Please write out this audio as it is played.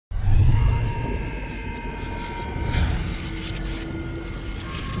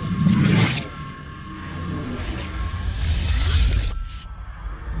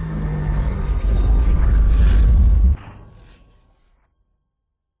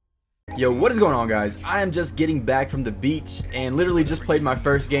Yo, what is going on, guys? I am just getting back from the beach and literally just played my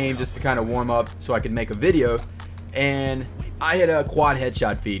first game just to kind of warm up so I could make a video, and I hit a quad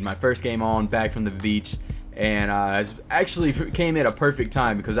headshot feed my first game on back from the beach, and it actually came at a perfect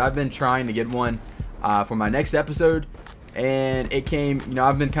time because I've been trying to get one for my next episode, and it came, you know,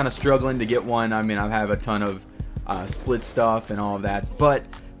 I've been kind of struggling to get one. I mean, I have a ton of split stuff and all of that, but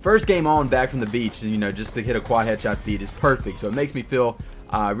first game on back from the beach, you know, just to hit a quad headshot feed is perfect. So it makes me feel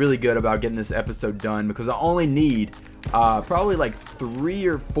really good about getting this episode done because I only need probably like 3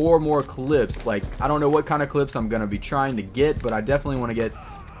 or 4 more clips. Like, I don't know what kind of clips I'm gonna be trying to get, but I definitely want to get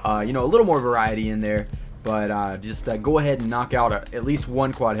you know, a little more variety in there. But just go ahead and knock out at least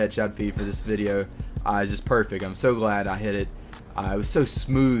one quad headshot feed for this video. It's just perfect. I'm so glad I hit it. It was so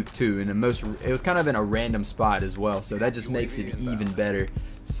smooth too, and it was kind of in a random spot as well, so that just makes it even better.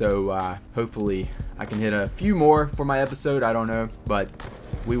 So hopefully I can hit a few more for my episode. I don't know, but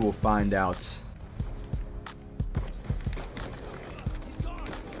we will find out.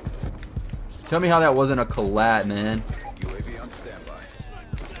 Tell me how that wasn't a collat, man.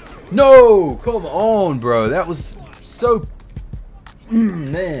 No, come on, bro. That was so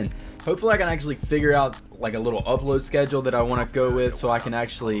man. Hopefully I can actually figure out like a little upload schedule that I want to go with, so I can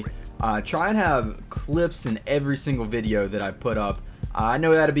actually try and have clips in every single video that I put up. I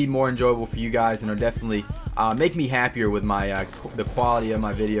know that'll be more enjoyable for you guys, and it'll definitely make me happier with my the quality of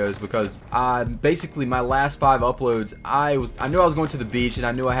my videos, because basically my last 5 uploads, I knew I was going to the beach, and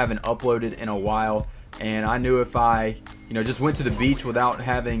I knew I haven't uploaded in a while, and I knew if I, you know, just went to the beach without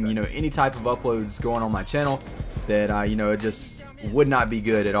having, you know, any type of uploads going on my channel, that you know, it just would not be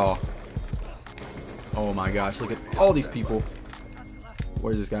good at all. Oh my gosh, look at all these people.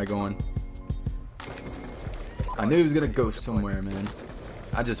 Where's this guy going? I knew he was gonna go somewhere, man.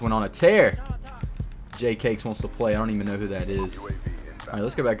 I just went on a tear. J Cakes wants to play. I don't even know who that is. Alright,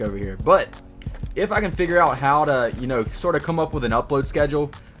 let's go back over here. But if I can figure out how to, you know, sort of come up with an upload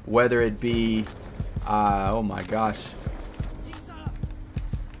schedule, whether it be oh my gosh,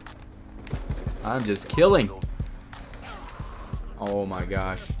 I'm just killing. Oh my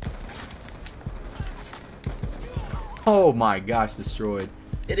gosh. Oh my gosh, destroyed.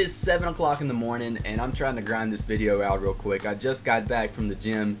 It is 7 o'clock in the morning, and I'm trying to grind this video out real quick. I just got back from the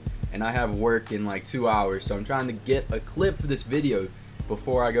gym, and I have work in like 2 hours, so I'm trying to get a clip for this video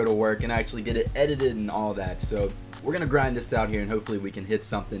before I go to work and actually get it edited and all that. So we're gonna grind this out here, and hopefully we can hit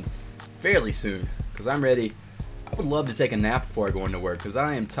something fairly soon, because I'm ready. I would love to take a nap before I go into work, because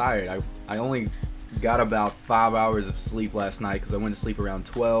I am tired. I only got about 5 hours of sleep last night, because I went to sleep around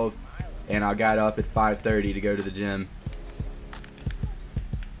 12, and I got up at 5:30 to go to the gym.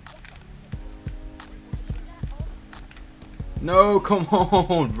 No, come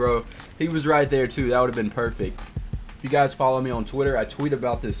on, bro. He was right there too. That would have been perfect. If you guys follow me on Twitter, I tweet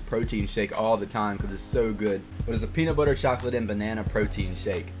about this protein shake all the time because it's so good. But it's a peanut butter, chocolate, and banana protein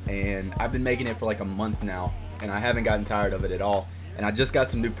shake, and I've been making it for like a month now, and I haven't gotten tired of it at all. And I just got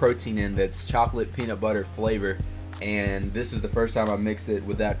some new protein in that's chocolate peanut butter flavor, and this is the first time I mixed it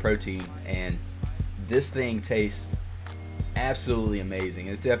with that protein, and this thing tastes absolutely amazing.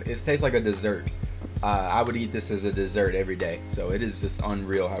 It tastes like a dessert. I would eat this as a dessert every day, so it is just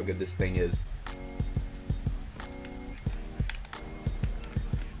unreal how good this thing is.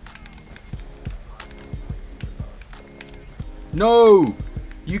 No!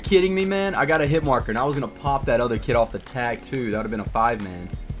 You kidding me, man? I got a hit marker, and I was gonna pop that other kid off the tag too. That would have been a 5-man.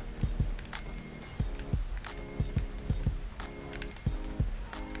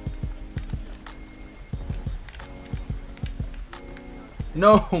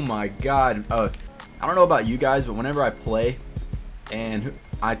 No, my God. I don't know about you guys, but whenever I play and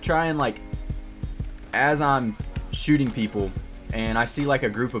I try and, like, as I'm shooting people and I see like a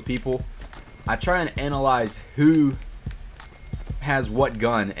group of people, I try and analyze who has what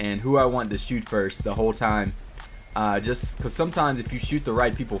gun and who I want to shoot first the whole time, just because sometimes if you shoot the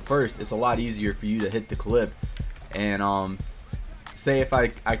right people first, it's a lot easier for you to hit the clip. And say if I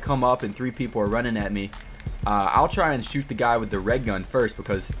come up and 3 people are running at me, I'll try and shoot the guy with the red gun first,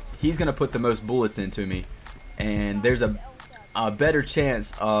 because he's gonna put the most bullets into me, and there's a better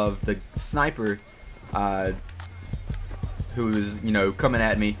chance of the sniper who's, you know, coming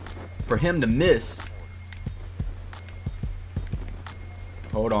at me, for him to miss.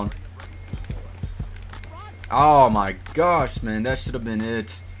 Hold on. Oh my gosh, man, that should have been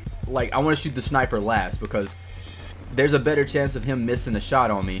it. Like, I want to shoot the sniper last, because there's a better chance of him missing a shot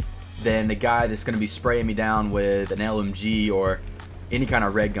on me than the guy that's going to be spraying me down with an LMG or any kind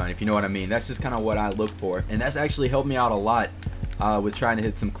of red gun, if you know what I mean. That's just kind of what I look for, and that's actually helped me out a lot with trying to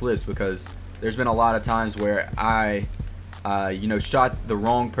hit some clips, because there's been a lot of times where I you know, shot the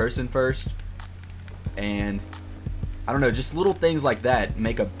wrong person first. And I don't know, just little things like that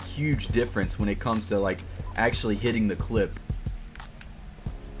make a huge difference when it comes to like actually hitting the clip.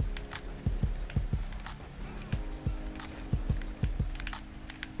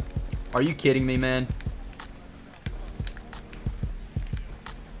 Are you kidding me, man?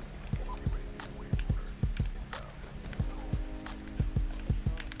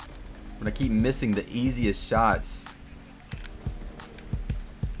 But I keep missing the easiest shots.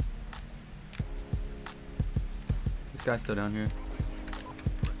 This guy's still down here.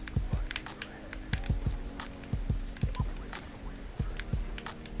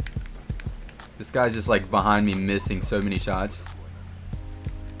 This guy's just like behind me, missing so many shots.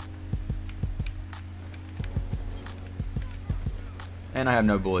 And I have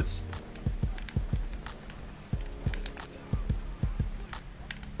no bullets.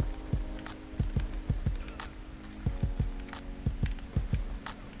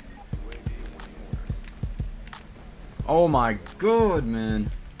 Oh my god, man.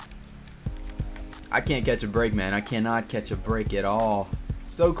 I can't catch a break, man. I cannot catch a break at all.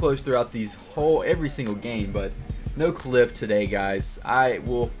 So close throughout these every single game, but no clip today, guys. I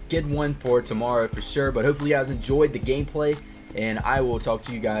will get one for tomorrow for sure, but hopefully you guys enjoyed the gameplay, and I will talk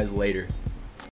to you guys later.